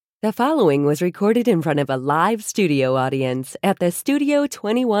The following was recorded in front of a live studio audience at the Studio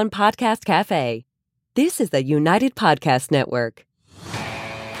 21 Podcast Cafe. This is the United Podcast Network.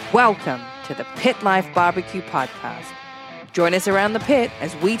 Welcome to the Pit Life Barbecue Podcast. Join us around the pit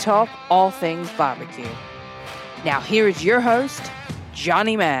as we talk all things barbecue. Now here is your host,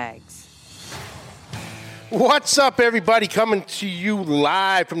 Johnny Maggs. What's up, everybody? Coming to you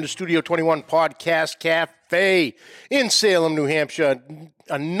live from the Studio 21 Podcast Cafe in Salem, New Hampshire.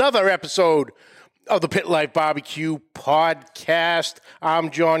 Another episode of the Pit Life Barbecue Podcast. I'm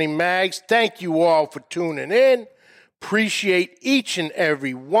Johnny Maggs. Thank you all for tuning in. Appreciate each and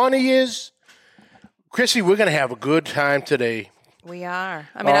every one of yous. Chrissy, we're going to have a good time today. We are.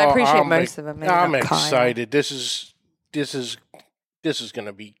 I mean, I appreciate most of them. I'm excited. This is going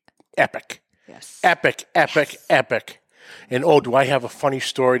to be epic. Yes. Epic. And do I have a funny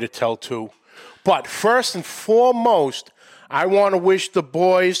story to tell too. But first and foremost, I want to wish the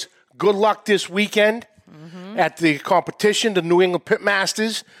boys good luck this weekend at the competition, the New England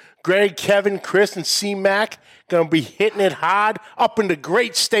Pitmasters. Greg, Kevin, Chris, and C-Mac going to be hitting it hard up in the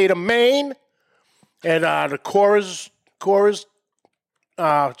great state of Maine. And the Cora's,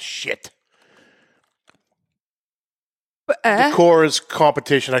 the Cora's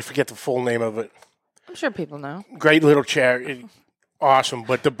competition, I forget the full name of it. I'm sure people know. Great little charity. Awesome.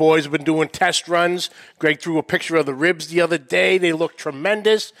 But the boys have been doing test runs. Greg threw a picture of the ribs the other day. They look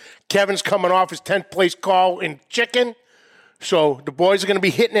tremendous. Kevin's coming off his 10th place call in chicken. So the boys are going to be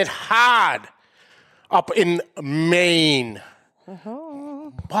hitting it hard up in Maine.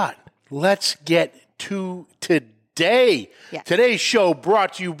 But let's get to today. Yeah. Today's show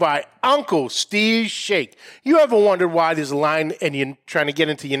brought to you by Uncle Steve's Shake. You ever wondered why there's a line and you're trying to get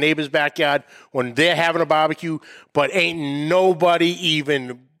into your neighbor's backyard when they're having a barbecue, but ain't nobody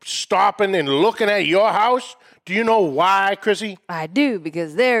even stopping and looking at your house? Do you know why, Chrissy? I do,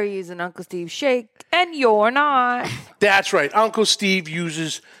 because they're using Uncle Steve's Shake and you're not. That's right. Uncle Steve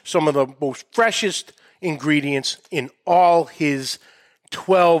uses some of the most freshest ingredients in all his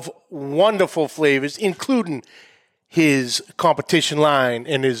 12 wonderful flavors, including his competition line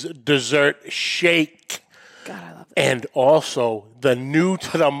and his dessert shake. God, I love it. And also the new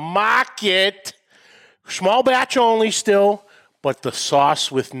to the market, small batch only still, but the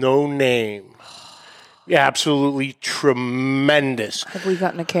sauce with no name. Absolutely tremendous. Have we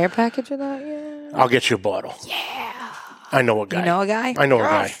gotten a care package of that yet? I'll get you a bottle. Yeah. I know a guy. You know a guy? I know a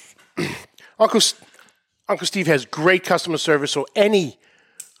guy. Uncle Steve has great customer service, so any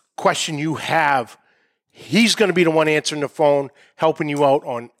question you have, he's going to be the one answering the phone, helping you out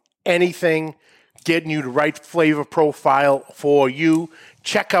on anything, getting you the right flavor profile for you.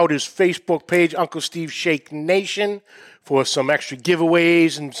 Check out his Facebook page, Uncle Steve Shake Nation, for some extra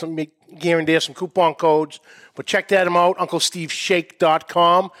giveaways and some here and there, some coupon codes. But check that out,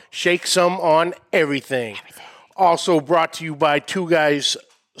 UncleSteveShake.com. Shake some on everything. Also brought to you by Two Guys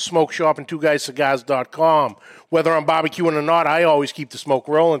Smoke Shop and TwoGuysCigars.com. Whether I'm barbecuing or not, I always keep the smoke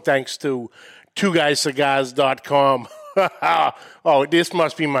rolling thanks to TwoGuysCigars.com. Oh, this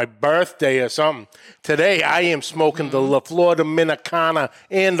must be my birthday or something. Today, I am smoking the La Flor Dominicana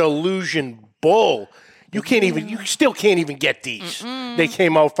and Illusion Bull. You still can't even get these. They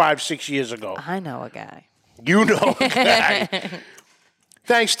came out 5-6 years ago. I know a guy. You know a guy.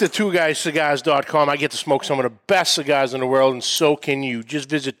 Thanks to TwoGuysCigars.com, I get to smoke some of the best cigars in the world, and so can you. Just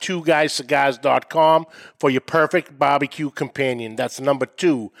visit TwoGuysCigars.com for your perfect barbecue companion. That's the number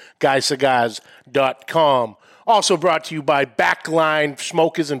 2, GuysCigars.com. Also brought to you by Backline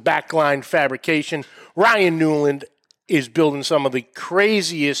Smokers and Backline Fabrication. Ryan Newland is building some of the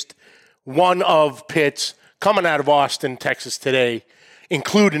craziest one-of pits coming out of Austin, Texas today,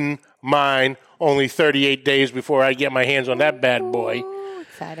 including mine, only 38 days before I get my hands on that bad boy.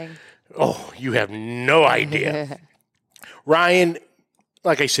 Exciting. Oh, you have no idea. Ryan,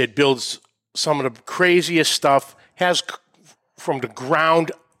 like I said, builds some of the craziest stuff, has from the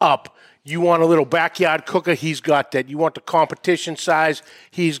ground up. You want a little backyard cooker, he's got that. You want the competition size,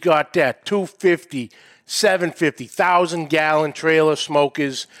 he's got that. 250, 750, 1,000-gallon trailer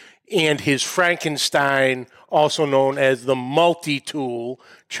smokers, and his Frankenstein, also known as the multi-tool,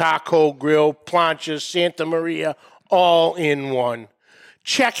 charcoal grill, plancha, Santa Maria, all in one.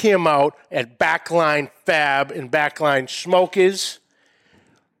 Check him out at Backline Fab and Backline Smokers.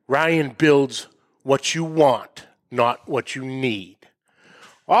 Ryan builds what you want, not what you need.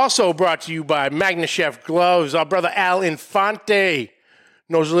 Also brought to you by MagnaChef Gloves. Our brother Al Infante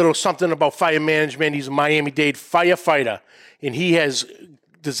knows a little something about fire management. He's a Miami-Dade firefighter, and he has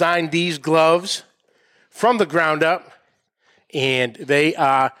designed these gloves from the ground up, and they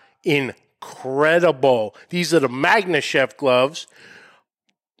are incredible. These are the MagnaChef gloves.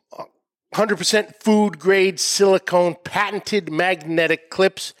 100% food-grade silicone patented magnetic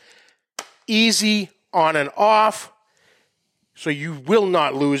clips. Easy on and off, so you will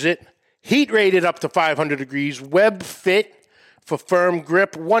not lose it. Heat rated up to 500 degrees. Web fit for firm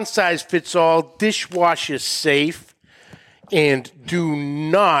grip. One size fits all. Dishwasher safe. And do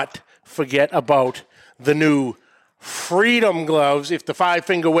not forget about the new Freedom gloves. If the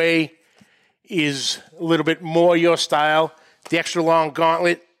 5-finger way is a little bit more your style, the extra long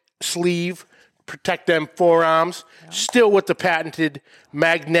gauntlet sleeve, protect them forearms, still with the patented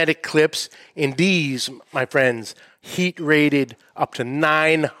magnetic clips. And these, my friends, heat rated up to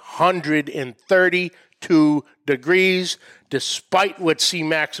 932 degrees, despite what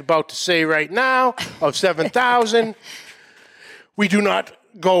C-Mac's about to say right now of 7,000. We do not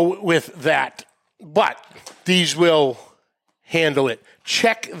go with that, but these will handle it.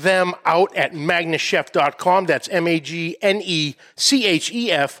 Check them out at magnachef.com. That's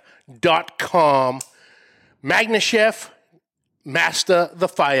MAGNECHEF.com. MagnaChef, master the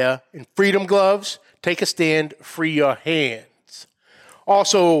fire. And Freedom gloves, take a stand, free your hands.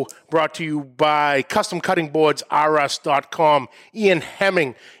 Also brought to you by Custom Cutting Boards, RUS.com. Ian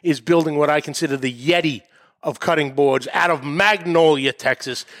Hemming is building what I consider the Yeti of cutting boards out of Magnolia,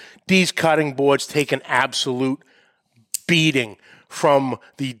 Texas. These cutting boards take an absolute beating, from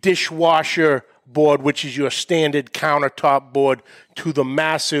the dishwasher board, which is your standard countertop board, to the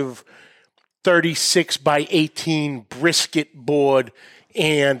massive 36 by 18 brisket board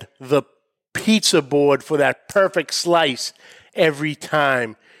and the pizza board for that perfect slice every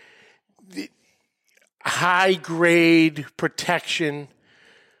time. High grade protection,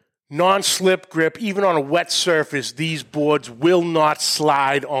 non-slip grip. Even on a wet surface, these boards will not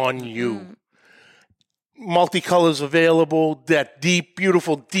slide on you. Multicolors available, that deep,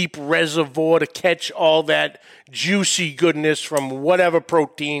 beautiful, deep reservoir to catch all that juicy goodness from whatever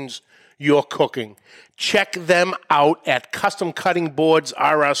proteins you're cooking. Check them out at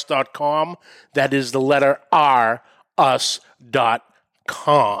CustomCuttingBoardsRUS.com. That is the letter R,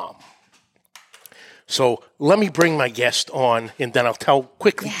 us.com. So let me bring my guest on, and then I'll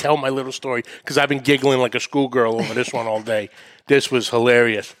quickly tell my little story, because I've been giggling like a schoolgirl over this one all day. This was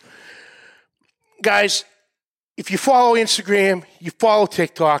hilarious. Guys, if you follow Instagram, you follow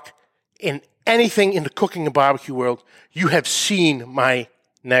TikTok, and anything in the cooking and barbecue world, you have seen my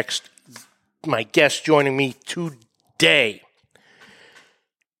guest joining me today.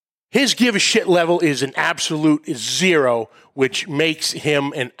 His give a shit level is an absolute 0, which makes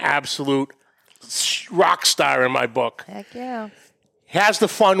him an absolute rock star in my book. Heck yeah. Has the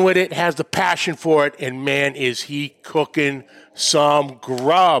fun with it, has the passion for it, and man, is he cooking some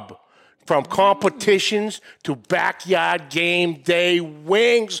grub. From competitions to backyard game day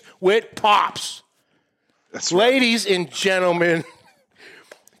wings with pops. That's right. Ladies and gentlemen,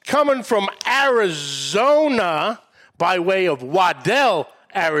 coming from Arizona by way of Waddell,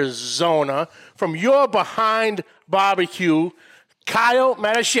 Arizona, from your behind barbecue, Kyle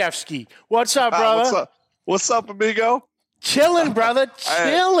Matuszewski. What's up, brother? What's up, amigo? Chilling, brother.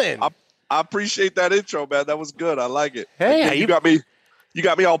 Chilling. I appreciate that intro, man. That was good. I like it. Hey, you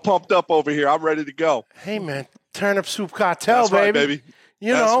got me all pumped up over here. I'm ready to go. Hey, man. Turnip Soup Cartel, That's right, baby.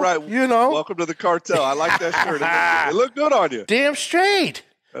 That's right. Welcome to the cartel. I like that shirt. It looked good on you. Damn straight.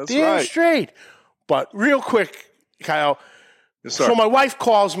 That's straight. But real quick, Kyle. Yes, sir. So my wife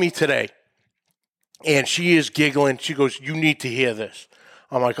calls me today, and she is giggling. She goes, "You need to hear this."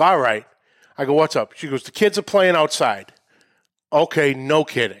 I'm like, "All right." I go, "What's up?" She goes, "The kids are playing outside." Okay, no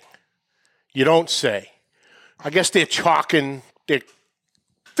kidding. You don't say. I guess they're chalking. They're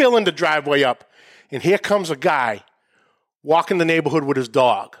filling the driveway up. And here comes a guy walking the neighborhood with his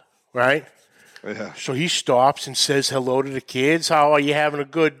dog, right? Yeah. So he stops and says hello to the kids. How are you, having a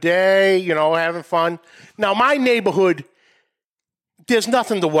good day? You know, having fun? Now, my neighborhood, there's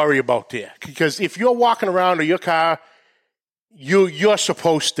nothing to worry about there. Because if you're walking around in your car, you're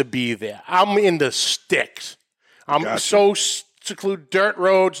supposed to be there. I'm in the sticks. I'm so secluded, dirt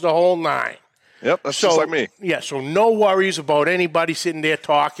roads, the whole nine. Yep, that's just like me. Yeah, so no worries about anybody sitting there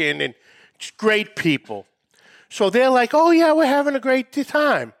talking, and just great people. So they're like, "Oh, yeah, we're having a great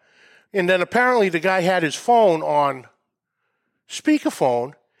time." And then apparently the guy had his phone on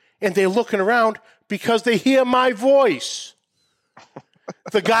speakerphone, and they're looking around because they hear my voice.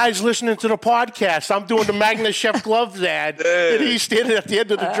 The guy's listening to the podcast. I'm doing the MagnaChef gloves ad, and he's standing at the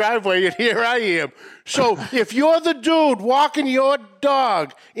end of the driveway, and here I am. So if you're the dude walking your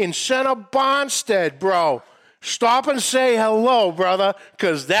dog in Center Bonstead, bro, stop and say hello, brother,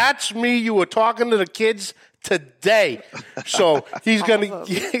 because that's me. You were talking to the kids today. So he's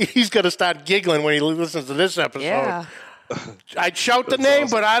gonna start giggling when he listens to this episode. Yeah. I'd shout the name,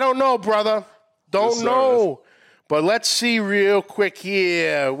 awesome. but I don't know, brother. Don't Yes, know. But let's see real quick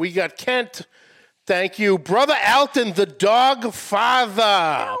here. We got Kent. Thank you. Brother Alton, the dog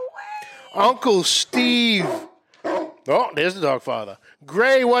father. Uncle Steve. Oh, there's the dog father.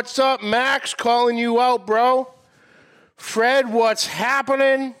 Gray, what's up? Max calling you out, bro. Fred, what's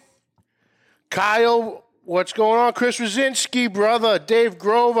happening? Kyle, what's going on? Chris Rosinski, brother. Dave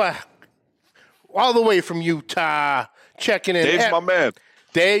Grover, all the way from Utah, checking in. Dave's my man.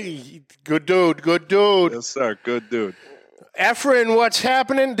 Dave, good dude, good dude. Yes, sir. Good dude. Efren, what's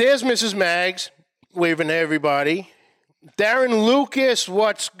happening? There's Mrs. Maggs, waving to everybody. Darren Lucas,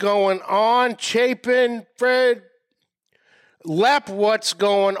 what's going on? Chapin, Fred, Lep, what's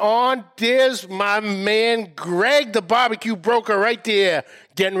going on? There's my man Greg, the barbecue broker, right there,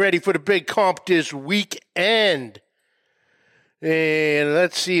 getting ready for the big comp this weekend. And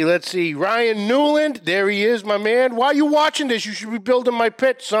let's see. Ryan Newland, there he is, my man. Why are you watching this? You should be building my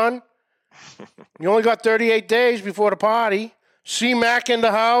pit, son. You only got 38 days before the party. C-Mac in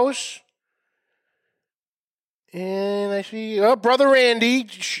the house. And I see Brother Randy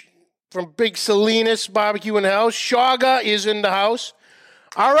from Big Salinas Barbecue in the house. Shaga is in the house.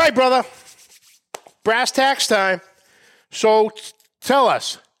 All right, brother. Brass tacks time. So tell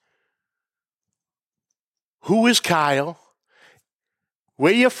us, who is Kyle?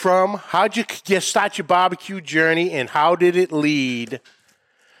 Where you from? How'd you start your barbecue journey, and how did it lead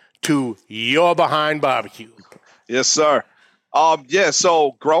to your behind barbecue? Yes, sir.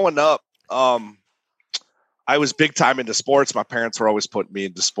 So growing up, I was big time into sports. My parents were always putting me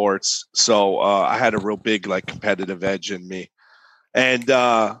into sports. So I had a real big competitive edge in me. And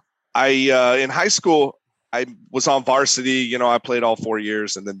in high school, I was on varsity. I played all 4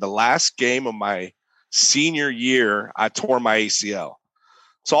 years. And then the last game of my senior year, I tore my ACL.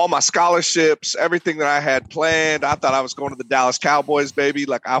 So all my scholarships, everything that I had planned, I thought I was going to the Dallas Cowboys, baby.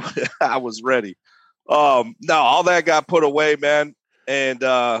 I was ready. No, all that got put away, man. And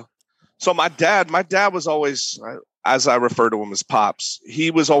so my dad was always, as I refer to him as Pops, he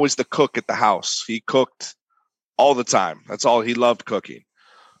was always the cook at the house. He cooked all the time. That's all. He loved cooking.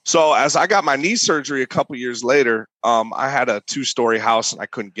 So as I got my knee surgery a couple years later, I had a 2-story house and I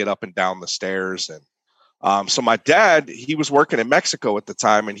couldn't get up and down the stairs. And so my dad, he was working in Mexico at the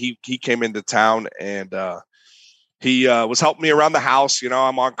time, and he came into town, and he was helping me around the house.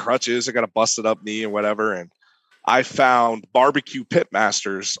 I'm on crutches. I got a busted up knee and whatever. And I found Barbecue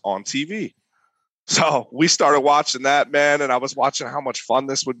Pitmasters on TV. So we started watching that, man. And I was watching how much fun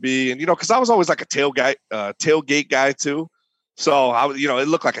this would be. And, because I was always like a tailgate guy too. So it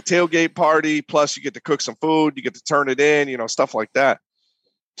looked like a tailgate party. Plus you get to cook some food, you get to turn it in, stuff like that.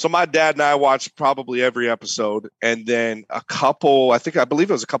 So my dad and I watched probably every episode, and then I believe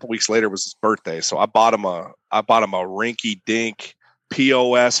it was a couple weeks later was his birthday. So I bought him a rinky dink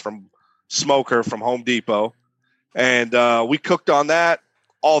POS from smoker from Home Depot. And we cooked on that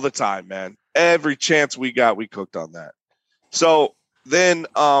all the time, man. Every chance we got, we cooked on that. So then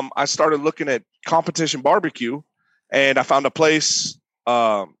I started looking at competition barbecue, and I found a place,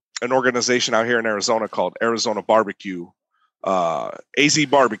 an organization out here in Arizona called Arizona Barbecue. AZ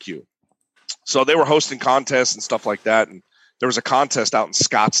Barbecue. So they were hosting contests and stuff like that. And there was a contest out in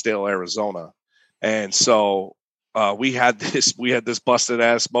Scottsdale, Arizona. And so we had this busted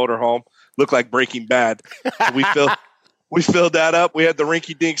ass motorhome, looked like Breaking Bad. We filled that up. We had the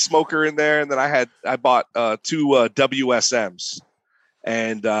rinky dink smoker in there. And then I bought 2 WSMs,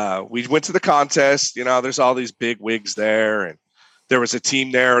 and we went to the contest. There's all these big wigs there, and there was a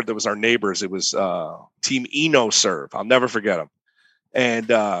team there that was our neighbors. It was Team EnoServe. I'll never forget them. And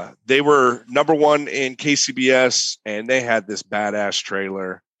they were number 1 in KCBS, and they had this badass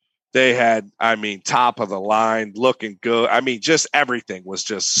trailer. They had, top of the line, looking good. Just everything was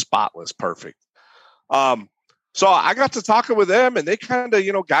just spotless, perfect. So I got to talking with them, and they kind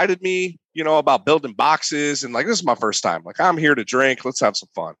of, guided me, about building boxes. And this is my first time. I'm here to drink. Let's have some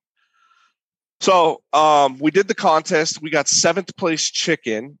fun. So we did the contest. We got 7th place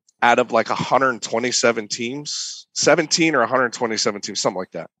chicken out of 127 teams, 17 or 127 teams, something like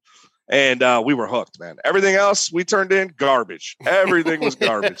that. And we were hooked, man. Everything else we turned in, garbage. Everything was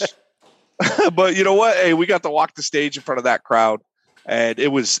garbage. But you know what? Hey, we got to walk the stage in front of that crowd, and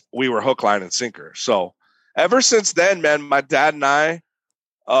we were hook, line, and sinker. So ever since then, man, my dad and I,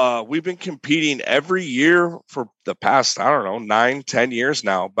 we've been competing every year for the past, 9-10 years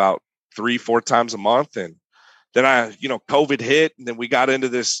now, about 3-4 times a month. And then COVID hit, and then we got into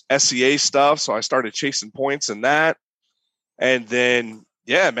this SCA stuff. So I started chasing points in that. And then,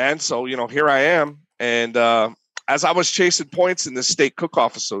 yeah, man. So, here I am. And as I was chasing points in the State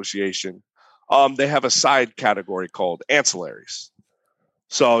Cook-Off Association, they have a side category called ancillaries.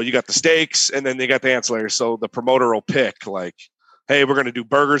 So you got the steaks and then they got the ancillaries. So the promoter will pick like, hey, we're going to do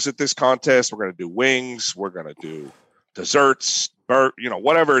burgers at this contest. We're going to do wings. We're going to do desserts,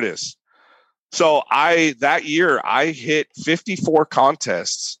 whatever it is. So that year I hit 54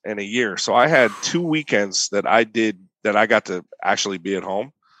 contests in a year. So I had 2 weekends that I got to actually be at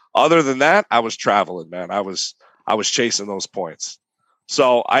home. Other than that, I was traveling, man. I was chasing those points.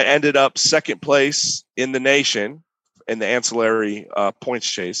 So I ended up second place in the nation in the ancillary points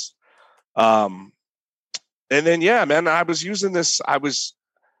chase. And then, yeah, man, I was using this.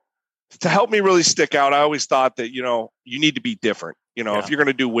 To help me really stick out. I always thought that, you need to be different. If you're going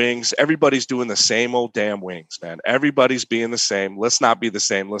to do wings, everybody's doing the same old damn wings, man. Everybody's being the same. Let's not be the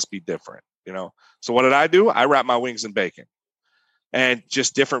same. Let's be different, So what did I do? I wrapped my wings in bacon and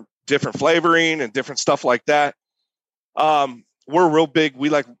just different flavoring and different stuff like that. We're real big. We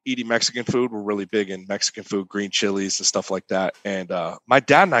like eating Mexican food. We're really big in Mexican food, green chilies and stuff like that. And my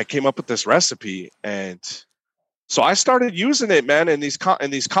dad and I came up with this recipe, and so I started using it, man, in these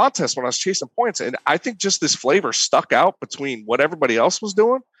contests when I was chasing points. And I think just this flavor stuck out between what everybody else was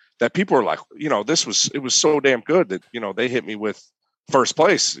doing, that people were like, it was so damn good that they hit me with first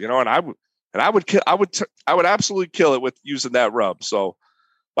place, and I would absolutely kill it with using that rub. So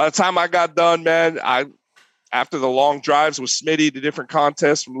by the time I got done, man, after the long drives with Smitty to different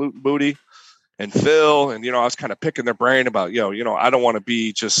contests from Loot and Booty and Phil, and I was kind of picking their brain about, I don't want to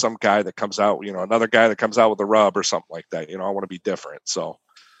be just some guy that comes out, another guy that comes out with a rub or something like that. I want to be different. So,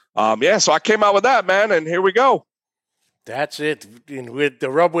 so I came out with that, man, and here we go. That's it. And with the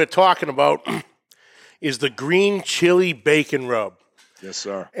rub we're talking about is the green chili bacon rub. Yes,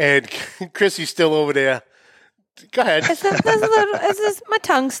 sir. And Chrissy's still over there. Go ahead. Is my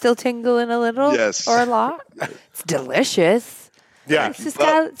tongue still tingling a little? Yes. Or a lot? It's delicious. Yeah. It's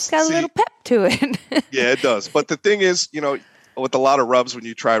got a little pep to it. Yeah, it does. But the thing is, with a lot of rubs, when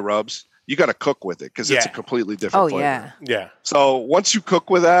you try rubs, you got to cook with it because it's a completely different flavor. Yeah. Yeah. So once you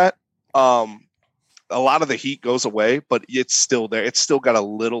cook with that, a lot of the heat goes away, but it's still there. It's still got a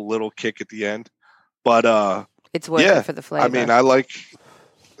little kick at the end. But it's worth it for the flavor. I mean,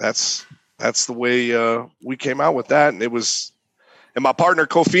 that's the way we came out with that. And it was, and my partner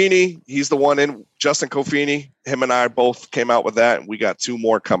Kofini, he's the one in, Justin Kofini, him and I both came out with that, and we got 2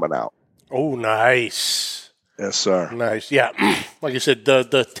 more coming out. Oh, nice. Yes, sir. Nice. Yeah. Like I said,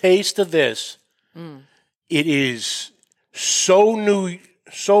 the taste of this, it is so new,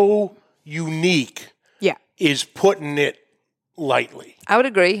 so unique. Yeah. Is putting it lightly. I would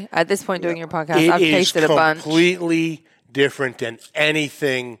agree. At this point during your podcast, I've tasted a bunch. It is completely different than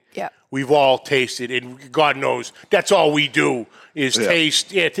anything we've all tasted. And God knows, that's all we do is taste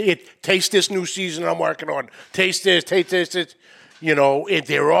taste this new season I'm working on. Taste this.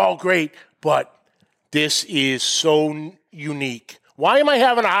 They're all great, but this is so unique. Why am I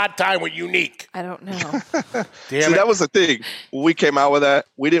having a hard time with unique? I don't know. See, that was the thing. When we came out with that,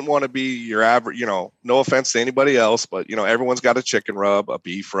 we didn't want to be your average, no offense to anybody else, but, everyone's got a chicken rub, a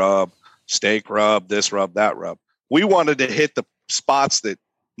beef rub, steak rub, this rub, that rub. We wanted to hit the spots that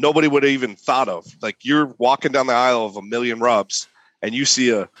nobody would have even thought of. Like you're walking down the aisle of a million rubs and you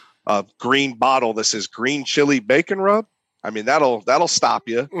see a green bottle that says green chili bacon rub. I mean, that'll stop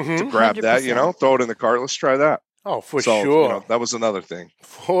you to grab 100%. That, throw it in the cart. Let's try that. Oh, for sure. That was another thing.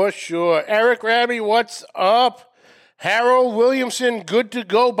 For sure. Eric Rabby, what's up? Harold Williamson, Good to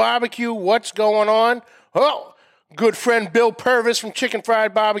Go Barbecue, what's going on? Oh, good friend Bill Purvis from Chicken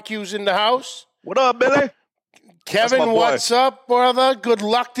Fried Barbecue's in the house. What up, Billy? Kevin, what's up, brother? Good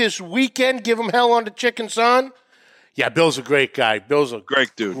luck this weekend. Give him hell on the chicken, son. Yeah, Bill's a great guy. Bill's a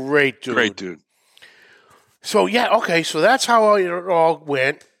great dude. Great dude. Great dude. So, okay, so that's how it all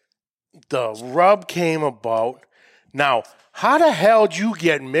went. The rub came about. Now, how the hell did you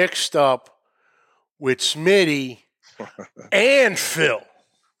get mixed up with Smitty and Phil?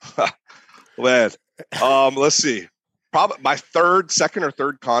 Man, let's see. Probably my second or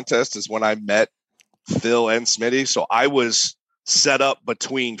third contest is when I met Phil and Smitty. So I was set up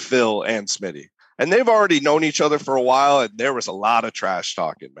between Phil and Smitty. And they've already known each other for a while, and there was a lot of trash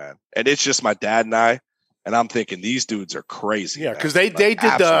talking, man. And it's just my dad and I. And I'm thinking these dudes are crazy. Yeah, because they did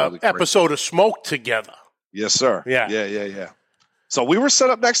the episode of Smoke together. Yes, sir. Yeah. So we were set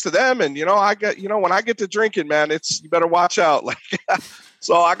up next to them, and when I get to drinking, man, you better watch out. Like,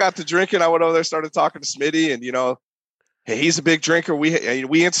 so I got to drinking. I went over there, started talking to Smitty, and hey, he's a big drinker.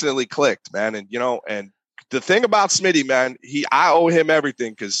 We instantly clicked, man. And and the thing about Smitty, man, I owe him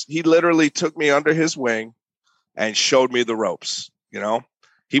everything because he literally took me under his wing and showed me the ropes.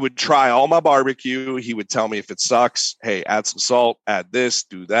 He would try all my barbecue. He would tell me if it sucks, hey, add some salt, add this,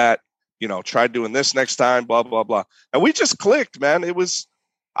 do that. try doing this next time, blah, blah, blah. And we just clicked, man. It was,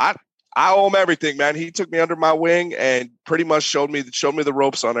 I owe him everything, man. He took me under my wing and pretty much showed me the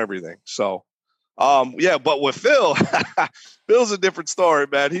ropes on everything. So, but with Phil, Phil's a different story,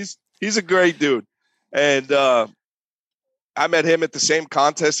 man. He's a great dude. And I met him at the same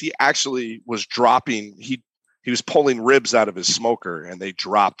contest. He actually was dropping, he was pulling ribs out of his smoker and they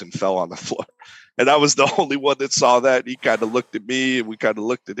dropped and fell on the floor. And I was the only one that saw that. He kind of looked at me and we kind of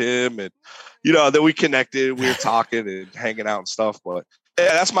looked at him and, then we connected, we were talking and hanging out and stuff. But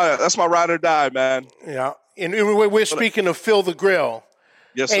yeah, that's my ride or die, man. Yeah. And we're speaking of Phil the Grill.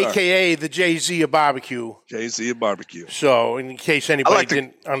 Yes, sir. AKA the Jay-Z of barbecue. Jay-Z of barbecue. So in case anybody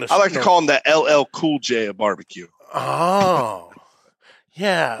didn't understand. I like to call him the LL Cool J of barbecue. Oh.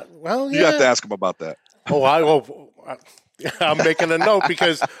 Yeah. Well, You have to ask him about that. I'm making a note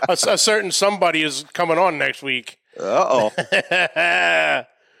because a certain somebody is coming on next week. Uh-oh.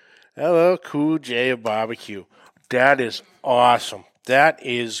 Hello, Cool J of barbecue. That is awesome. That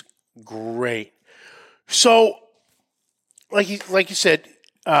is great. So, like you said,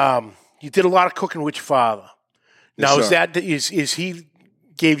 you did a lot of cooking with your father. Now, Yes, is he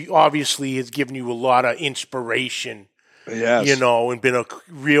obviously has given you a lot of inspiration, yes. And been a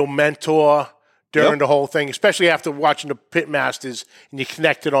real mentor during the whole thing, especially after watching the Pitmasters, and you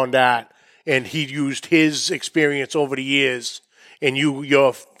connected on that, and he used his experience over the years, and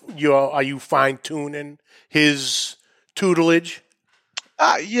are you fine tuning his tutelage?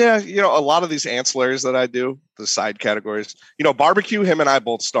 Yeah, a lot of these ancillaries that I do, the side categories, barbecue, him and I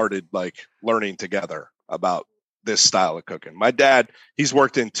both started like learning together about this style of cooking. My dad, he's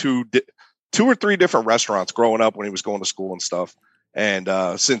worked in two or three different restaurants growing up when he was going to school and stuff. And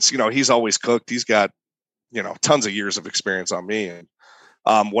since, he's always cooked, he's got, tons of years of experience on me. And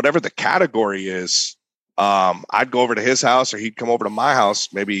whatever the category is, I'd go over to his house or he'd come over to my house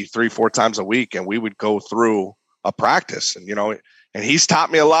maybe 3-4 times a week. And we would go through a practice and, and he's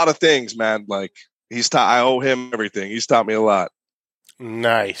taught me a lot of things, man. Like I owe him everything. He's taught me a lot.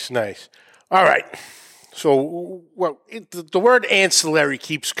 Nice. All right. So, the word ancillary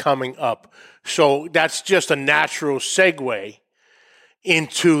keeps coming up. So that's just a natural segue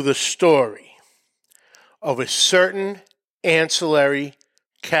into the story of a certain ancillary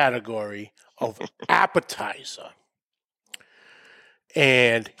category of appetizer.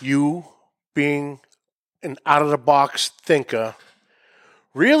 And you, being an out-of-the-box thinker,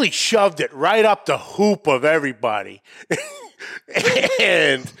 really shoved it right up the hoop of everybody.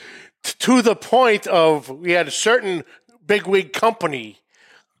 And to the point of we had a certain bigwig company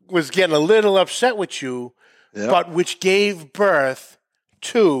was getting a little upset with you, but which gave birth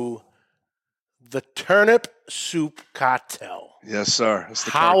to the Turnip Soup Cartel. Yes, sir. It's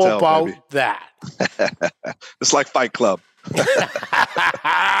the How cartel, about baby. that? It's like Fight Club.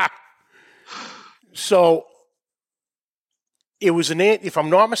 So it was if I'm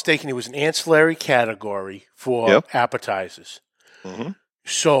not mistaken, it was an ancillary category for appetizers. Mm-hmm.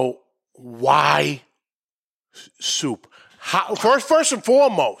 So why soup? How, first and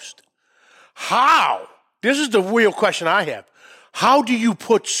foremost, how? This is the real question I have. How do you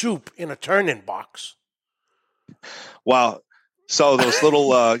put soup in a turn-in box? Well, so those little,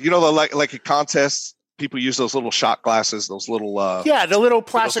 like a contest, people use those little shot glasses, those little, the little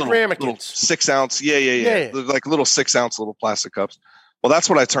plastic ramekins. 6 ounce, yeah. Like little 6 ounce little plastic cups. Well, that's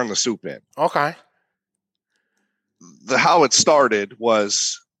what I turned the soup in. Okay. How it started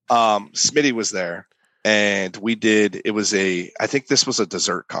was Smitty was there, and I think this was a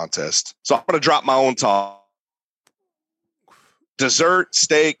dessert contest. So I'm going to drop my own top. Dessert,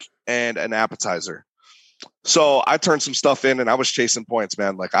 steak, and an appetizer. So I turned some stuff in and I was chasing points,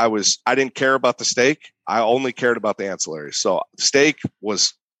 man. Like I didn't care about the steak. I only cared about the ancillaries. So steak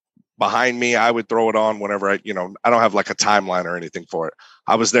was behind me. I would throw it on whenever I don't have like a timeline or anything for it.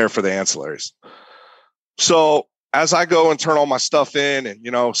 I was there for the ancillaries. So as I go and turn all my stuff in and,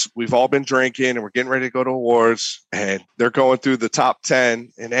 we've all been drinking and we're getting ready to go to awards and they're going through the top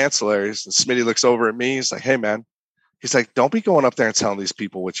 10 in ancillaries. And Smitty looks over at me. He's like, hey man, he's like, don't be going up there and telling these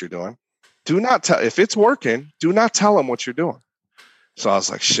people what you're doing. Do not tell, if it's working, do not tell them what you're doing. So I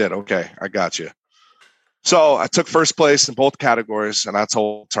was like, shit, okay, I got you. So I took first place in both categories and I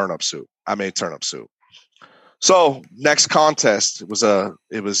told turnip soup. I made turnip soup. So next contest, it was a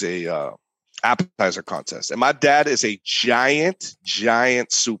appetizer contest. And my dad is a giant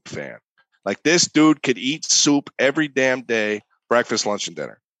soup fan. Like this dude could eat soup every damn day, breakfast, lunch, and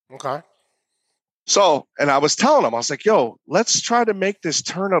dinner. Okay. So, and I was telling him, I was like, yo, let's try to make this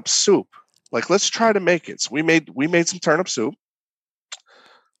turnip soup. Like, let's try to make it. So we made some turnip soup,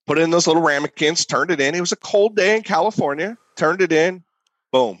 put it in those little ramekins, turned it in. It was a cold day in California, turned it in.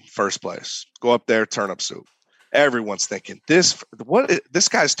 Boom, first place. Go up there, turnip soup. Everyone's thinking, this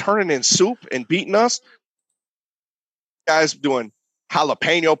guy's turning in soup and beating us. Guys doing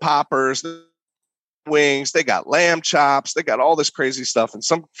jalapeno poppers, wings, they got lamb chops, they got all this crazy stuff, and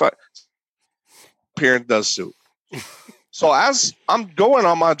some parent does soup. So as I'm going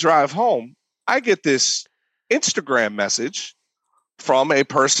on my drive home, I get this Instagram message from a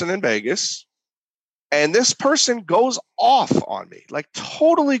person in Vegas, and this person goes off on me, like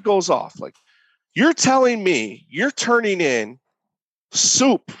totally goes off. Like, you're telling me you're turning in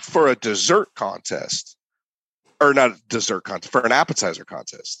soup for a dessert contest, or not a dessert contest, for an appetizer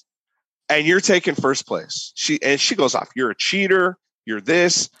contest, and you're taking first place. She goes off. You're a cheater. You're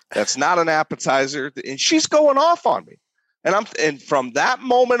this. That's not an appetizer. And she's going off on me. And from that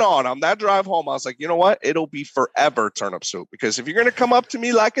moment on that drive home, I was like, you know what? It'll be forever turnip soup, because if you're going to come up to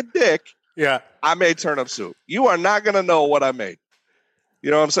me like a dick, I made turnip soup. You are not going to know what I made. You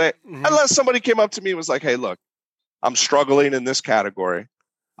know what I'm saying? Mm-hmm. Unless somebody came up to me and was like, hey, look, I'm struggling in this category.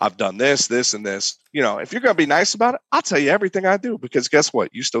 I've done this, this, and this. You know, if you're going to be nice about it, I'll tell you everything I do, because guess what?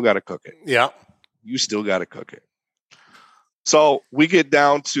 You still got to cook it. Yeah. You still got to cook it. So we get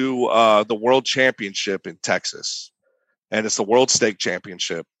down to the World Championship in Texas, and it's the World Steak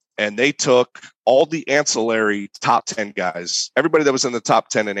Championship. And they took all the ancillary top 10 guys, everybody that was in the top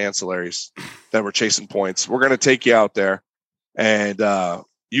 10 in ancillaries that were chasing points. We're going to take you out there, and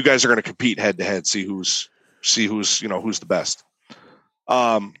you guys are going to compete head to head, see who's the best.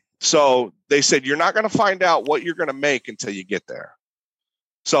 So they said, you're not going to find out what you're going to make until you get there.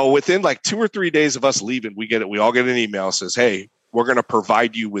 So within like 2 or 3 days of us leaving, we all get an email that says, hey, we're going to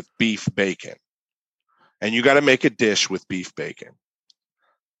provide you with beef bacon, and you got to make a dish with beef bacon.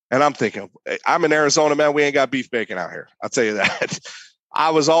 And I'm thinking, I'm in Arizona, man. We ain't got beef bacon out here. I'll tell you that. I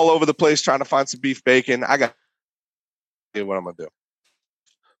was all over the place trying to find some beef bacon. I got what I'm going to do.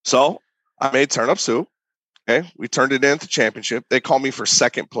 So I made turnip soup. Okay. We turned it into championship. They call me for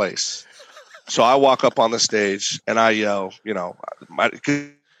second place. So I walk up on the stage and I yell,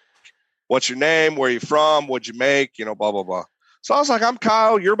 what's your name? Where are you from? What'd you make? Blah, blah, blah. So I was like, I'm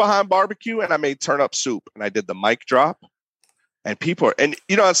Kyle. You're behind barbecue. And I made turnip soup. And I did the mic drop. And people are, and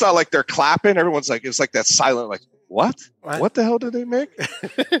it's not like they're clapping. Everyone's like, it's like that silent, like, what? What the hell did they make?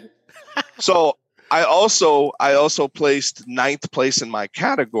 So I also placed 9th place in my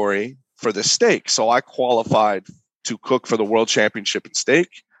category for the steak. So I qualified to cook for the World Championship in steak.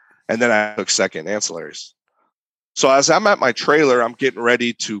 And then I took second ancillaries. So as I'm at my trailer, I'm getting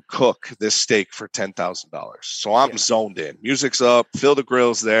ready to cook this steak for $10,000. So I'm zoned in. Music's up. Phil the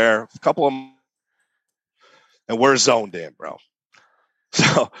Grill's there. A couple of them. And we're zoned in, bro.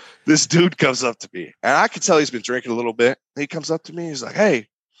 So this dude comes up to me, and I can tell he's been drinking a little bit. He comes up to me. He's like, hey.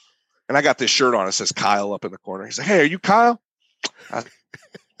 And I got this shirt on. It says Kyle up in the corner. He's like, hey, are you Kyle? And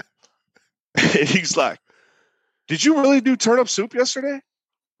he's like, did you really do turnip soup yesterday?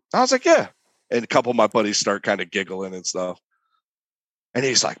 I was like, yeah. And a couple of my buddies start kind of giggling and stuff. And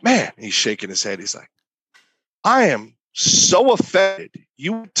he's like, man, he's shaking his head. He's like, I am so offended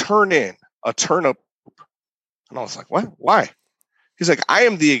you turn in a turnip. And I was like, what? Why? He's like, I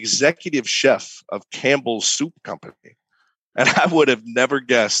am the executive chef of Campbell's Soup Company. And I would have never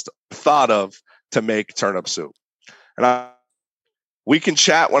thought of to make turnip soup. And we can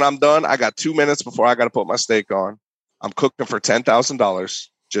chat when I'm done. I got 2 minutes before I got to put my steak on. I'm cooking for $10,000.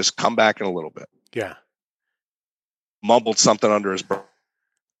 Just come back in a little bit. Yeah. Mumbled something under his breath.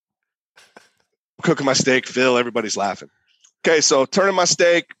 Cooking my steak, Phil, everybody's laughing. Okay, so turning my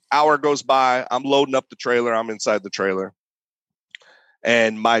steak, hour goes by. I'm loading up the trailer. I'm inside the trailer.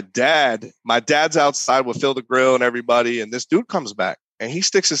 And my dad's outside with Phil the Grill and everybody. And this dude comes back and he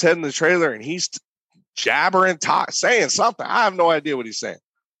sticks his head in the trailer and he's jabbering, saying something. I have no idea what he's saying.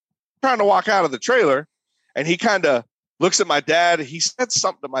 I'm trying to walk out of the trailer and he kind of looks at my dad. He said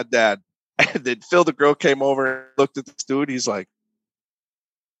something to my dad. And then Phil the Grill came over and looked at this dude. He's like,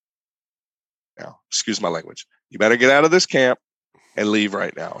 now, excuse my language. You better get out of this camp and leave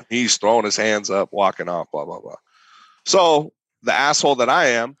right now. And he's throwing his hands up, walking off, blah, blah, blah. So the asshole that I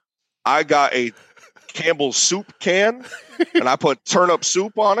am, I got a Campbell's soup can and I put turnip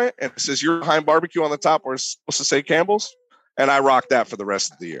soup on it. And it says, you're behind barbecue on the top where it's supposed to say Campbell's. And I rocked that for the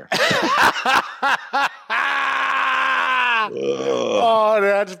rest of the year. Oh,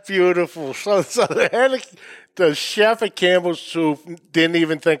 that's beautiful. So the chef at Campbell's Soup didn't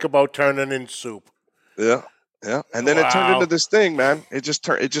even think about turning in soup. Yeah. Yeah. And then it turned into this thing, man. It just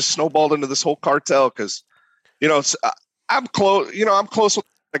snowballed into this whole cartel. Cause I'm close with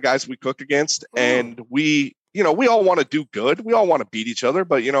the guys we cook against, and we all want to do good. We all want to beat each other,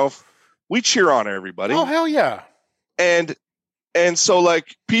 but if we cheer on everybody. Oh, hell yeah. And And so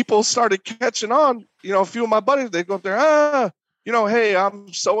like people started catching on, a few of my buddies, they go up there, hey,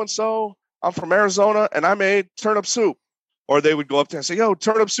 I'm so-and-so, I'm from Arizona and I made turnip soup. Or they would go up there and say, yo,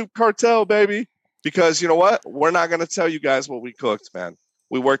 turnip soup cartel, baby. Because you know what? We're not going to tell you guys what we cooked, man.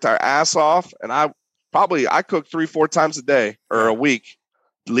 We worked our ass off, and I cooked 3-4 times a day or a week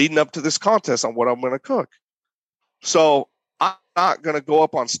leading up to this contest on what I'm going to cook. So I'm not going to go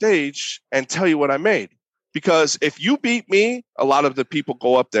up on stage and tell you what I made. Because if you beat me, a lot of the people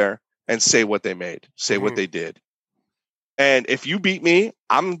go up there and say what they made, say what they did. And if you beat me,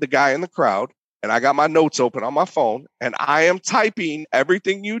 I'm the guy in the crowd. And I got my notes open on my phone, and I am typing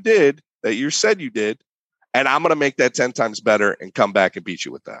everything you did that you said you did, and I'm going to make that 10 times better and come back and beat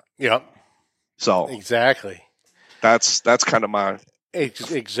you with that. Yep. So exactly. That's kind of my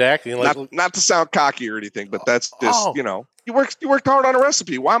exactly. Like, not to sound cocky or anything, but that's just you worked hard on a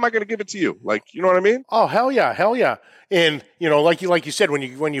recipe. Why am I going to give it to you? Like, you know what I mean? Oh hell yeah. And like you said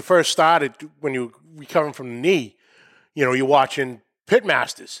when you first started, when you recovering from the knee, you're watching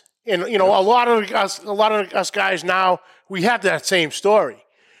Pitmasters. And, a lot of us guys now, we have that same story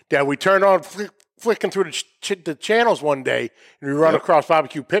that we turn on, flicking through the channels one day, and we run across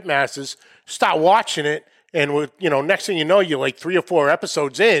Barbecue Pitmasters, start watching it, and, next thing you know, you're like 3 or 4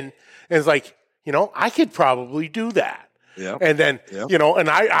 episodes in, and it's like, I could probably do that. Yeah. And then, and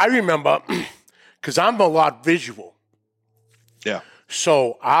I remember, because I'm a lot visual. Yeah.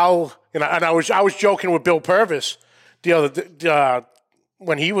 So I was joking with Bill Purvis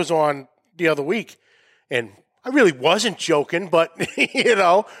when he was on the other week, and I really wasn't joking, but,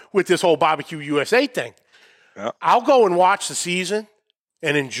 with this whole Barbecue USA thing, I'll go and watch the season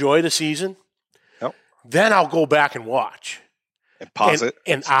and enjoy the season. Yep. Then I'll go back and watch. And pause it.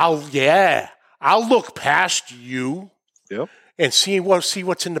 And I'll look past you and see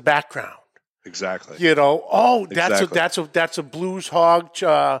what's in the background. Exactly. That's a Blues Hog,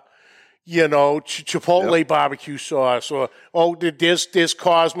 Chipotle barbecue sauce, or there's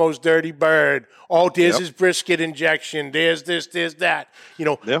Cosmo's Dirty Bird. Oh, there's his brisket injection. There's this, there's that.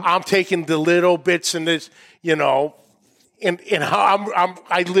 I'm taking the little bits and this, and I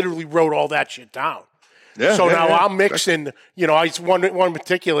literally wrote all that shit down. Yeah. So now I'm mixing. One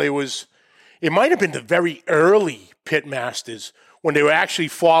particularly it might have been the very early Pitmasters when they were actually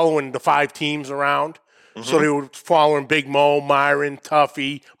following the 5 teams around. Mm-hmm. So they were following Big Mo, Myron,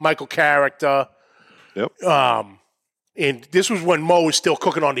 Tuffy, Michael Character. Yep. And this was when Mo was still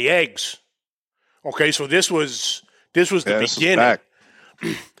cooking on the eggs. Okay, so this was the beginning.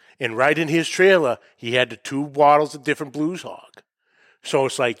 And right in his trailer, he had the 2 bottles of different Blues Hog. So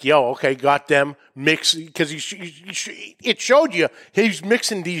it's like, got them mixed because it showed you he's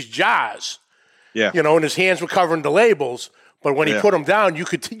mixing these jars. Yeah. And his hands were covering the labels, but when he put them down, you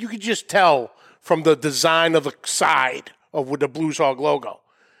could just tell from the design of the side with the Blues Hog logo.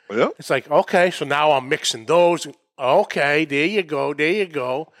 Yep. It's like, okay, so now I'm mixing those. Okay, there you go.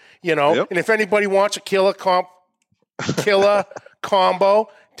 Yep. And if anybody wants a killer combo,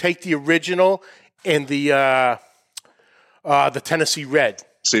 take the original and the Tennessee Red.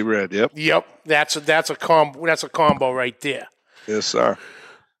 Tennessee Red, yep. Yep, that's a combo. That's a combo right there. Yes, sir.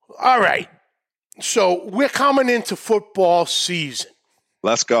 All right. So we're coming into football season.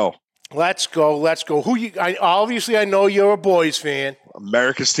 Let's go. Obviously, I know you're a boys fan.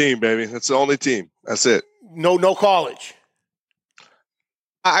 America's team, baby. That's the only team. That's it. No college.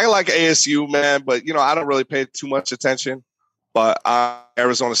 I like ASU, man, but I don't really pay too much attention. But I'm an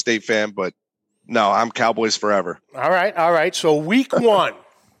Arizona State fan, but no, I'm Cowboys forever. All right. So week 1,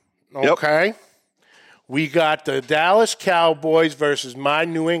 okay. Yep. We got the Dallas Cowboys versus my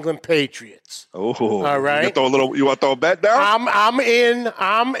New England Patriots. Oh, all right. You want to throw a bet down?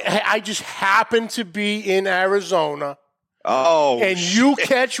 I just happen to be in Arizona. Oh, and you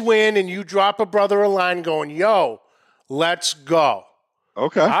catch wind and you drop a brother a line going, yo, let's go.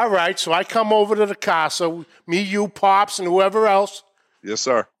 Okay. All right. So I come over to the casa, me, you, Pops, and whoever else. Yes,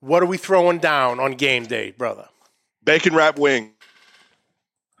 sir. What are we throwing down on game day, brother? Bacon wrap wing.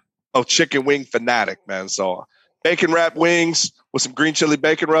 Oh, chicken wing fanatic, man. So bacon wrap wings with some green chili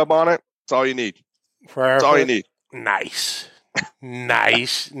bacon rub on it. That's all you need. Perfect. That's all you need. Nice.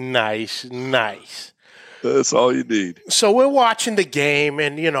 That's all you need. So we're watching the game,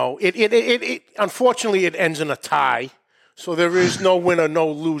 and it unfortunately it ends in a tie. So there is no winner, no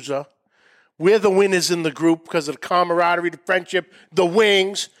loser. We're the winners in the group because of the camaraderie, the friendship, the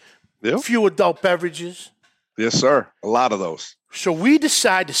wings, few adult beverages. Yes, sir. A lot of those. So we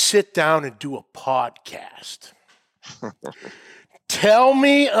decide to sit down and do a podcast. Tell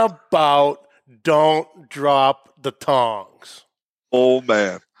me about Don't Drop the Tongs. Oh,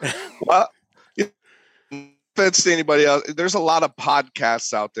 man. Well, offense to anybody else, there's a lot of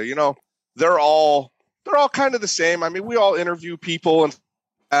podcasts out there. You know, they're all kind of the same. I mean, we all interview people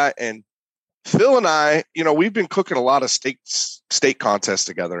and Phil and I, you know, we've been cooking a lot of state contests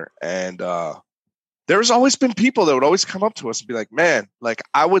together, and there's always been people that would always come up to us and be like, man, like,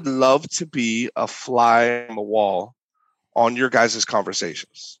 I would love to be a fly on the wall on your guys'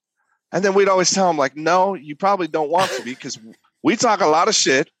 conversations. And then we'd always tell them, like, no, you probably don't want to be, because we talk a lot of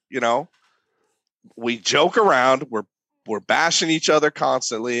shit, you know. We joke around, we're bashing each other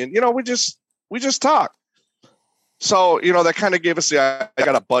constantly, and, you know, we just talk. So, you know, that kind of gave us I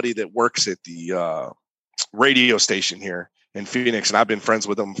got a buddy that works at the radio station here in Phoenix, and I've been friends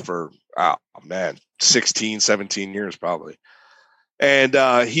with him for 16, 17 years probably. And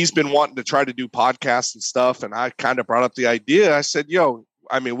he's been wanting to try to do podcasts and stuff, and I kind of brought up the idea. I said, yo,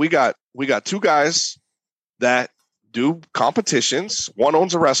 I mean, we got two guys that do competitions. One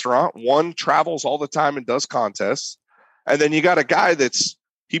owns a restaurant, one travels all the time and does contests. And then you got a guy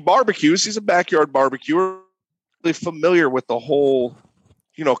he barbecues, he's a backyard barbecuer, really familiar with the whole,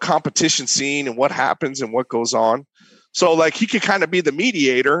 you know, competition scene and what happens and what goes on. So, like, he could kind of be the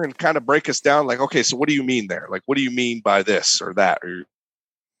mediator and kind of break us down, like, okay, so what do you mean there? Like, what do you mean by this or that? Or,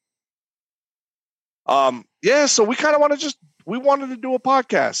 so we kind of we wanted to do a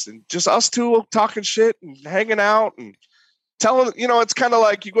podcast and just us two talking shit and hanging out and telling, you know, it's kind of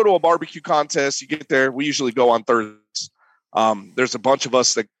like you go to a barbecue contest, you get there. We usually go on Thursdays. There's a bunch of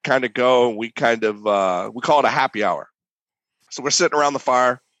us that kind of go, and we kind of, we call it a happy hour. So we're sitting around the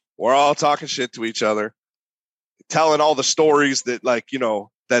fire. We're all talking shit to each other, telling all the stories that, like, you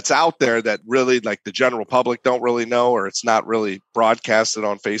know, that's out there that really, like, the general public don't really know, or it's not really broadcasted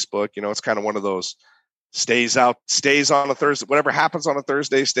on Facebook. You know, it's kind of one of those stays on a Thursday. Whatever happens on a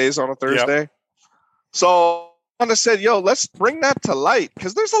Thursday stays on a Thursday. Yep. So I kind of said, yo, let's bring that to light,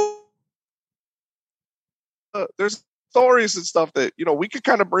 because there's stories and stuff that, you know, we could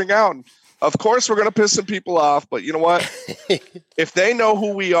kind of bring out. And of course, we're going to piss some people off, but you know what? If they know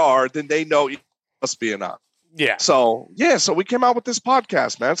who we are, then they know us being on. Yeah. So we came out with this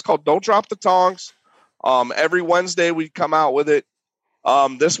podcast, man. It's called Don't Drop the Tongs. Every Wednesday we come out with it.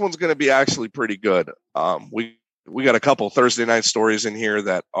 This one's going to be actually pretty good. We got a couple Thursday night stories in here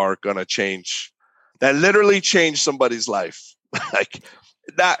that are going to literally change somebody's life. Like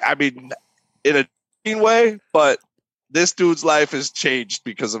that, I mean, in a way, but this dude's life has changed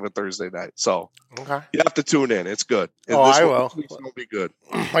because of a Thursday night. So okay, you have to tune in. It's good. And I will. It'll be good.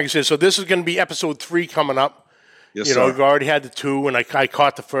 Like I said, so this is going to be episode 3 coming up. Yes, you know, we've already had the 2, and I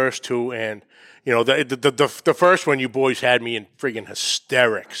caught the first 2, and you know, the first one, you boys had me in friggin'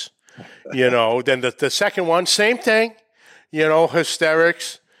 hysterics. You know, then the second one, same thing. You know,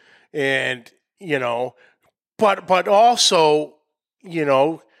 hysterics, and you know, but also, you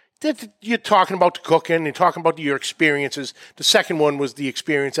know, you're talking about the cooking, you're talking about your experiences. The second one was the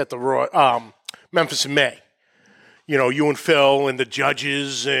experience at the Memphis in May. You know, you and Phil and the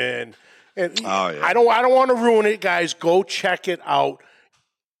judges, and I don't want to ruin it, guys. Go check it out.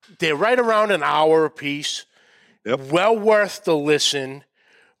 They're right around an hour apiece. Yep. Well worth the listen.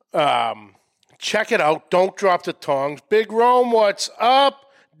 Check it out. Don't drop the tongs. Big Rome, what's up?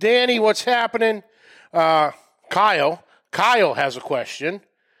 Danny, what's happening? Kyle has a question.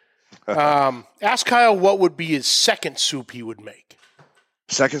 Ask Kyle what would be his second soup he would make.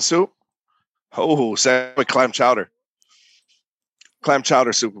 Second soup? Oh, second clam chowder. Clam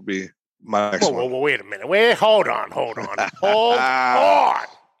chowder soup would be my next one. Whoa, wait a minute. Hold on. Hold on.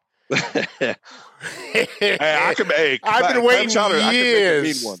 I've been waiting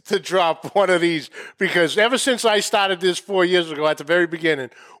years to drop one of these, because ever since I started this 4 years ago at the very beginning,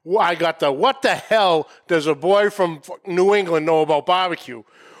 I got what the hell does a boy from New England know about barbecue?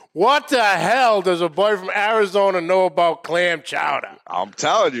 What the hell does a boy from Arizona know about clam chowder? I'm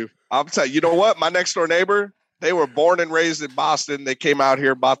telling you. You know what? My next door neighbor, they were born and raised in Boston. They came out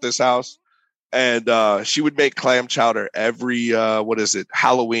here, bought this house. And she would make clam chowder every,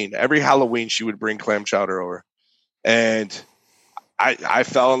 Halloween. Every Halloween, she would bring clam chowder over. And I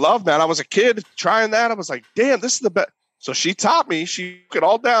fell in love, man. I was a kid trying that. I was like, damn, this is the best. So she taught me. She took it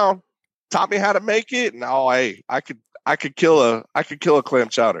all down, taught me how to make it. And I could kill a clam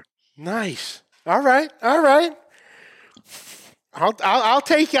chowder. Nice. All right. I'll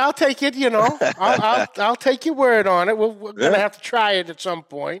take it. You know, I'll take your word on it. We're gonna have to try it at some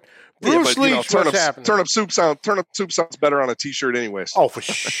point. Bruce Lee, what's happening? Turnip soup sounds better on a T-shirt, anyways. Oh, for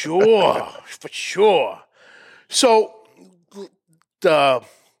sure, for sure. So,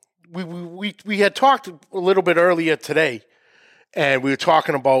 we had talked a little bit earlier today, and we were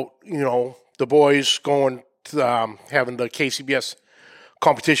talking about, you know, the boys going to having the KCBS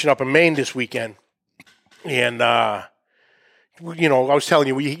competition up in Maine this weekend, And, I was telling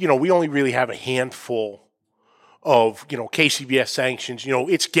you, we only really have a handful of, KCBS sanctions.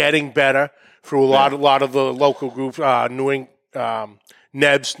 It's getting better through a lot of the local groups, NEBS,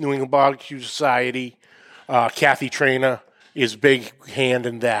 New England Barbecue Society. Kathy Trainer is big hand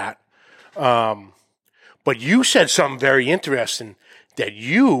in that. But you said something very interesting that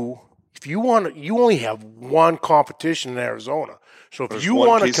you only have one competition in Arizona. So if you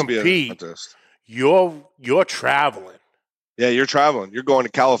want to compete, you're traveling. Yeah, you're traveling. You're going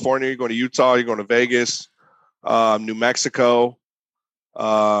to California. You're going to Utah. You're going to Vegas, New Mexico.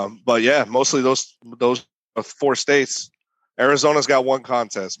 But yeah, mostly those 4 states. Arizona's got one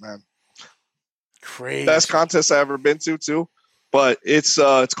contest, man. Crazy. Best contest I've ever been to, too. But it's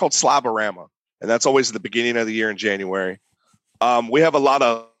called Slaborama, and that's always at the beginning of the year in January. We have a lot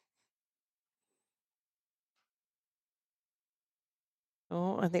of.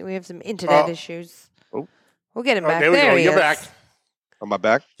 Oh, I think we have some internet issues. Oh. We'll get him back. There we go. You're back. Am I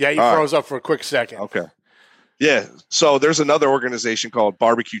back? Yeah, you froze up for a quick second. Okay. Yeah. So there's another organization called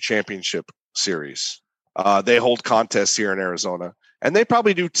Barbecue Championship Series. They hold contests here in Arizona, and they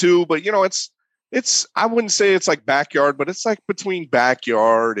probably do too. But it's I wouldn't say it's like backyard, but it's like between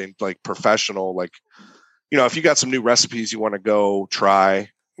backyard and like professional. Like, if you got some new recipes you want to go try,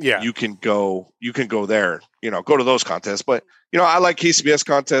 you can go there. Go to those contests. But I like KCBS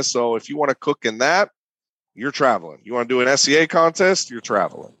contests. So if you want to cook in that, you're traveling. You want to do an SCA contest, you're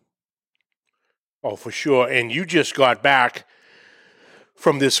traveling. Oh, for sure. And you just got back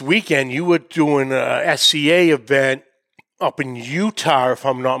from this weekend. You were doing a SCA event up in Utah, if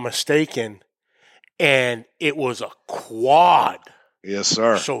I'm not mistaken. And it was a quad. Yes,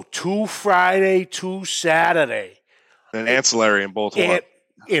 sir. So 2 Friday, 2 Saturday. An ancillary in both.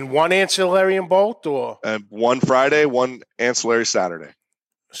 In one ancillary in both, or? And 1 Friday, 1 ancillary Saturday.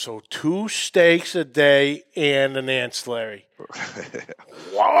 So 2 steaks a day and an ancillary.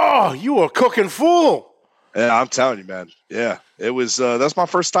 Wow, you were cooking full. Yeah, I'm telling you, man. Yeah, it was. That's my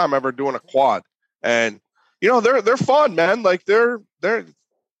first time ever doing a quad, and they're fun, man. Like they're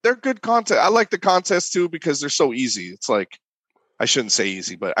good content. I like the contests too because they're so easy. It's like, I shouldn't say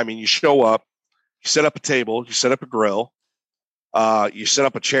easy, but I mean, you show up, you set up a table, you set up a grill, you set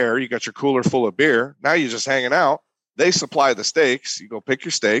up a chair, you got your cooler full of beer. Now you're just hanging out. They supply the steaks. You go pick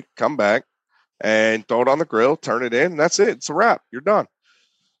your steak, come back, and throw it on the grill, turn it in, and that's it. It's a wrap. You're done.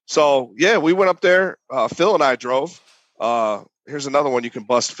 So, yeah, we went up there. Phil and I drove. Here's another one you can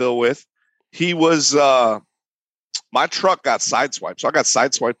bust Phil with. He was my truck got sideswiped. So I got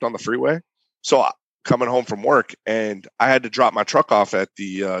sideswiped on the freeway. So coming home from work, and I had to drop my truck off at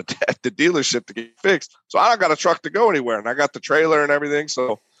the dealership to get fixed. So I don't got a truck to go anywhere, and I got the trailer and everything.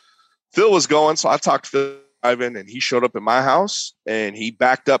 So Phil was going. So I talked to Phil, Ivan, and he showed up at my house, and he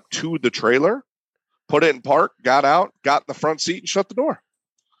backed up to the trailer, put it in park, got out, got in the front seat, and shut the door.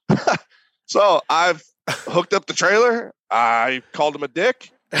 So I've hooked up the trailer. I called him a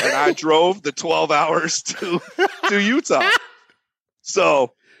dick, and I drove the 12 hours to Utah.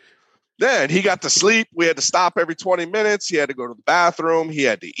 So then he got to sleep. We had to stop every 20 minutes. He had to go to the bathroom. He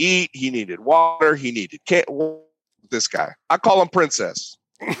had to eat. He needed water. He needed this guy. I call him Princess.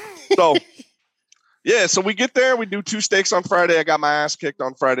 So yeah, so we get there. We do 2 steaks on Friday. I got my ass kicked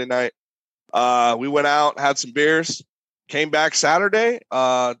on Friday night. We went out, had some beers, came back Saturday,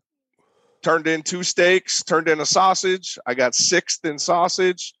 turned in 2 steaks, turned in a sausage. I got 6th in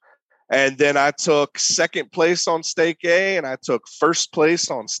sausage. And then I took 2nd place on steak A, and I took 1st place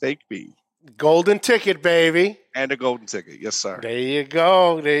on steak B. Golden ticket, baby. And a golden ticket. Yes, sir. There you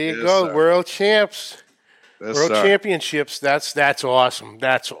go. There you go. Sir. World champs. Yes, World sir. championships. That's awesome.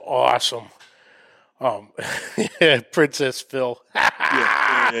 That's awesome. Princess Phil.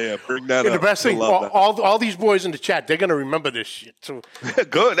 yeah. Bring that up. The best thing, all these boys in the chat, they're going to remember this shit. So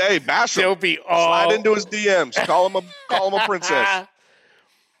good. Hey, bash him. They'll be slide into his DMs. Call him a princess.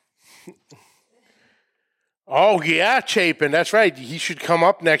 Oh, yeah, Chapin. That's right. He should come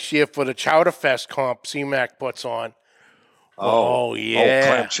up next year for the Chowder Fest comp C-Mac puts on. Oh, yeah.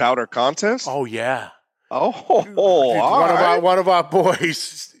 Clam chowder contest? Oh, yeah. One of our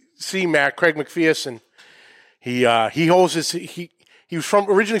boys, C-Mac, Craig McPherson, he was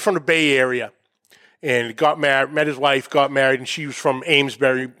originally from the Bay Area and got married, met his wife, got married, and she was from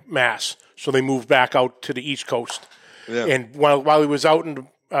Amesbury, Mass. So they moved back out to the East Coast. Yeah. And while he was out in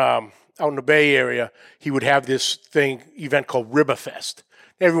the Bay Area, he would have this event called Ribberfest.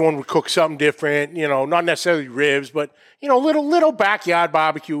 Everyone would cook something different, not necessarily ribs, but, little backyard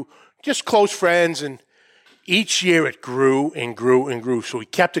barbecue, just close friends. And each year it grew and grew and grew. So he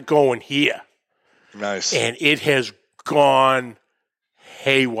kept it going here. Nice. And it has gone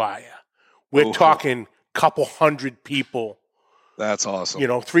haywire. We're talking couple hundred people. That's awesome.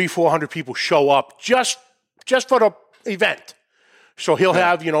 300-400 people show up just for the event. So he'll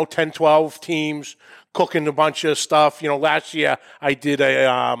have, 10, 12 teams cooking a bunch of stuff. Last year I did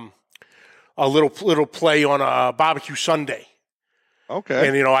a little play on a barbecue Sunday. Okay.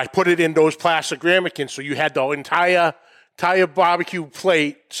 And, I put it in those plastic ramekins. So you had the entire barbecue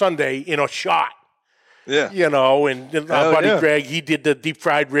plate Sunday in a shot. Yeah. And our buddy Greg, he did the deep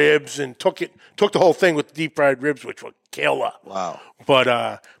fried ribs and took the whole thing with the deep fried ribs, which were killer. Wow. But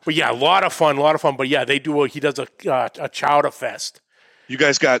yeah, a lot of fun. But yeah, he does a chowder fest. You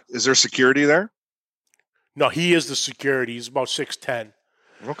guys is there security there? No, he is the security. He's about 6'10".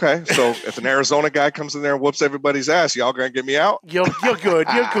 Okay. So if an Arizona guy comes in there and whoops everybody's ass, y'all going to get me out? You're good.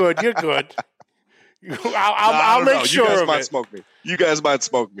 You're good. I'll make sure you guys of might it. smoke me. You guys might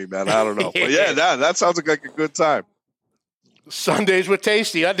smoke me, man. I don't know. But yeah, that sounds like a good time. Sundays were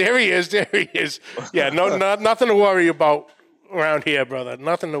tasty. There he is. Yeah, nothing to worry about around here, brother.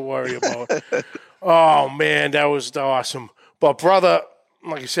 Nothing to worry about. Oh, man, that was awesome. But, brother,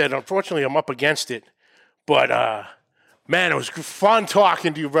 like I said, unfortunately, I'm up against it. But, man, it was fun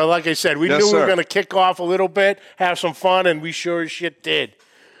talking to you, brother. Like I said, we knew we were going to kick off a little bit, have some fun, and we sure as shit did.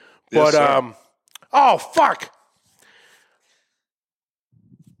 But, oh, fuck.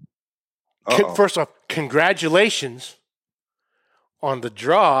 First off, congratulations on the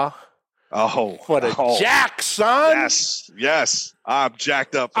draw for the Jack, son. Yes. I'm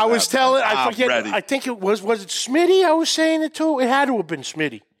jacked up. I was telling, I forget, ready. I think was it Smitty I was saying it to? It had to have been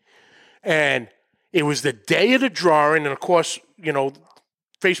Smitty. And it was the day of the drawing, and of course,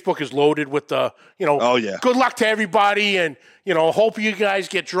 Facebook is loaded with the, good luck to everybody, and, hope you guys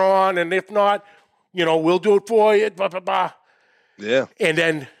get drawn, and if not, we'll do it for you, blah, blah, blah. Yeah. And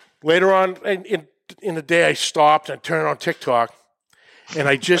then later on in the day, I stopped and turned on TikTok, and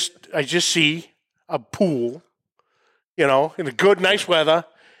I just see a pool, in the good, nice weather,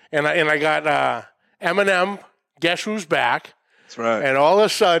 and I got Eminem, Guess Who's Back. That's right. And all of a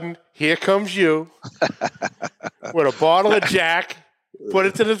sudden, here comes you with a bottle of Jack, put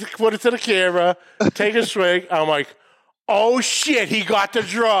it to the camera, take a swig. I'm like, oh shit, he got the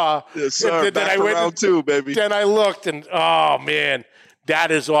draw. Yes, sir. Back to round two, baby. Then I looked, and oh man,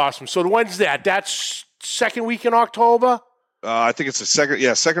 that is awesome. So when's that? That's second week in October? I think it's the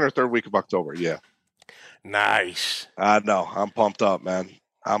second or third week of October. Yeah. Nice. I know. I'm pumped up, man.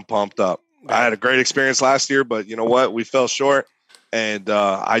 I'm pumped up. I had a great experience last year, but you know what? We fell short. And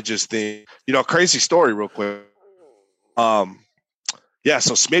I just think, crazy story real quick. So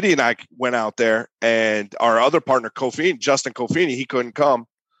Smitty and I went out there, and our other partner, Justin Kofini, he couldn't come.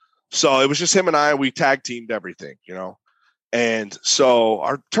 So it was just him and I. We tag teamed everything, And so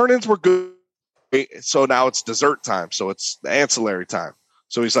our turn-ins were good. So now it's dessert time. So it's the ancillary time.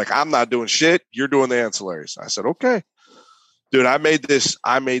 So he's like, I'm not doing shit. You're doing the ancillaries. I said, okay. Dude, I made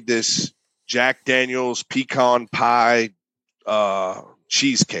this Jack Daniel's pecan pie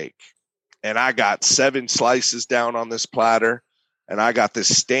cheesecake, and I got 7 slices down on this platter, and I got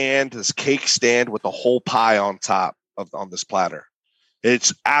this cake stand with the whole pie on top on this platter.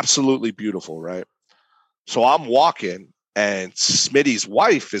 It's absolutely beautiful, right? So I'm walking, and Smitty's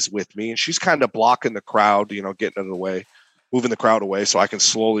wife is with me, and she's kind of blocking the crowd, getting it away, moving the crowd away so I can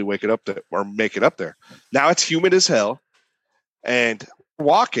slowly make it up there. Now it's humid as hell, and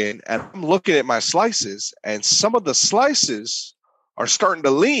walking, and I'm looking at my slices, and some of the slices are starting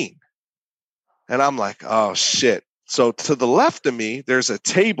to lean, and I'm like, oh shit. So to the left of me, there's a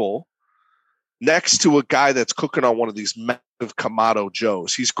table next to a guy that's cooking on one of these massive Kamado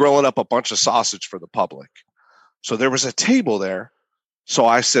Joes. He's grilling up a bunch of sausage for the public. So there was a table there. So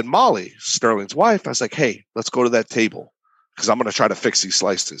I said, Molly, Sterling's wife, I was like, hey, let's go to that table because I'm going to try to fix these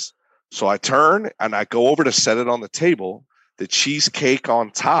slices. So I turn and I go over to set it on the table. The cheesecake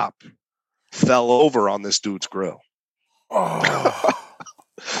on top fell over on this dude's grill. Oh,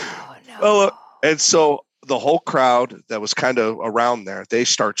 no. And so the whole crowd that was kind of around there, they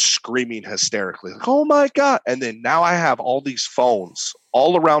start screaming hysterically, like, oh my God. And then now I have all these phones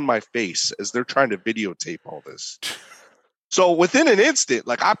all around my face as they're trying to videotape all this. So within an instant,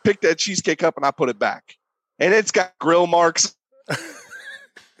 like I picked that cheesecake up and I put it back, and it's got grill marks.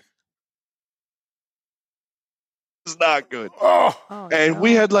 It's not good. And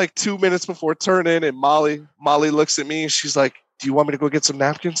we had like 2 minutes before turn in, and Molly looks at me and she's like, do you want me to go get some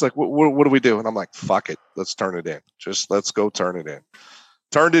napkins? Like, what do we do? And I'm like, fuck it. Let's turn it in. Just let's go turn it in.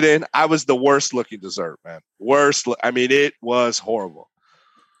 Turned it in. I was the worst looking dessert, man. It was horrible.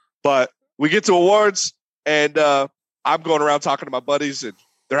 But we get to awards, and I'm going around talking to my buddies, and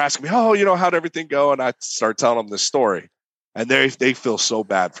they're asking me, how'd everything go? And I start telling them this story. And they feel so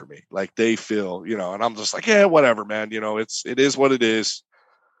bad for me. Like they feel, and I'm just like, yeah, whatever, man. It is what it is.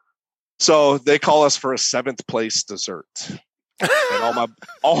 So they call us for a 7th place dessert. And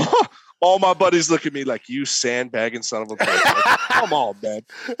all my buddies look at me like, you sandbagging son of a bitch. Like, come on, man.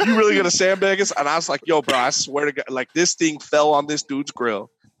 You really gonna sandbag us? And I was like, yo, bro, I swear to God, like this thing fell on this dude's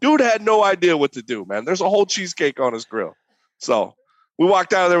grill. Dude had no idea what to do, man. There's a whole cheesecake on his grill. So we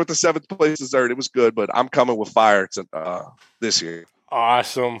walked out of there with the 7th place dessert. It was good, but I'm coming with fire this year.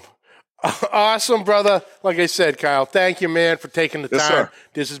 Awesome. Awesome, brother. Like I said, Kyle, thank you, man, for taking the time. Sir.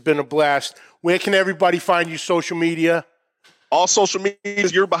 This has been a blast. Where can everybody find you social media? All social media,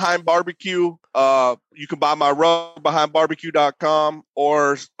 You're Behind Barbecue. You can buy my rub behindbarbecue.com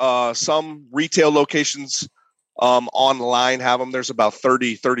or some retail locations online have them. There's about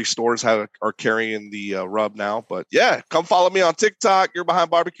 30 stores are carrying the rub now. But yeah, come follow me on TikTok, You're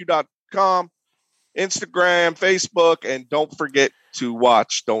behindbarbecue.com, Instagram, Facebook, and don't forget to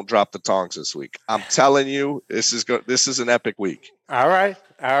watch Don't Drop the Tongs this week. I'm telling you, this is an epic week. All right,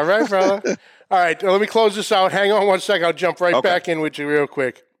 brother. All right, let me close this out. Hang on one second. I'll jump right back in with you real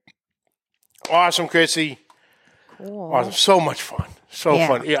quick. Awesome, Chrissy. Cool. Awesome. So much fun.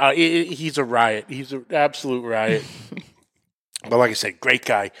 Fun. Yeah, he's a riot. He's an absolute riot. But like I said, great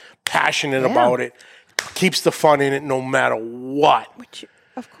guy. Passionate about it. Keeps the fun in it no matter what. Which,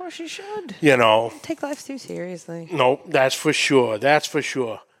 of course, you should. Don't take life too seriously. No, that's for sure. That's for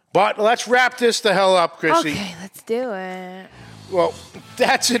sure. But let's wrap this the hell up, Chrissy. Okay, let's do it. Well,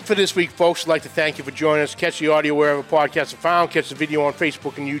 that's it for this week, folks. I'd like to thank you for joining us. Catch the audio wherever podcasts are found. Catch the video on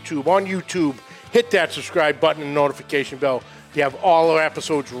Facebook and YouTube. On YouTube, hit that subscribe button and notification bell. You have all our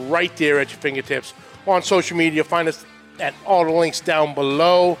episodes right there at your fingertips. On social media, find us at all the links down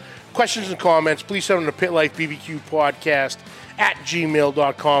below. Questions and comments, please send them to Pit Life BBQ Podcast at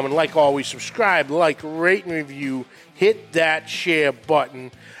gmail.com. And like always, subscribe, like, rate, and review. Hit that share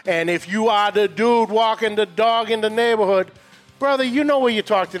button. And if you are the dude walking the dog in the neighborhood, brother, you know where you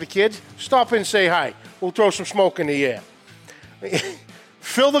talk to the kids. Stop in and say hi. We'll throw some smoke in the air.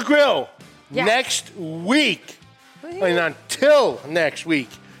 Fill the grill next week. And until next week,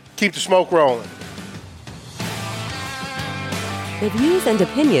 keep the smoke rolling. The views and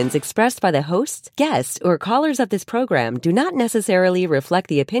opinions expressed by the hosts, guests, or callers of this program do not necessarily reflect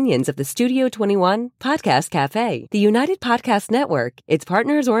the opinions of the Studio 21 Podcast Cafe, the United Podcast Network, its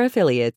partners, or affiliates.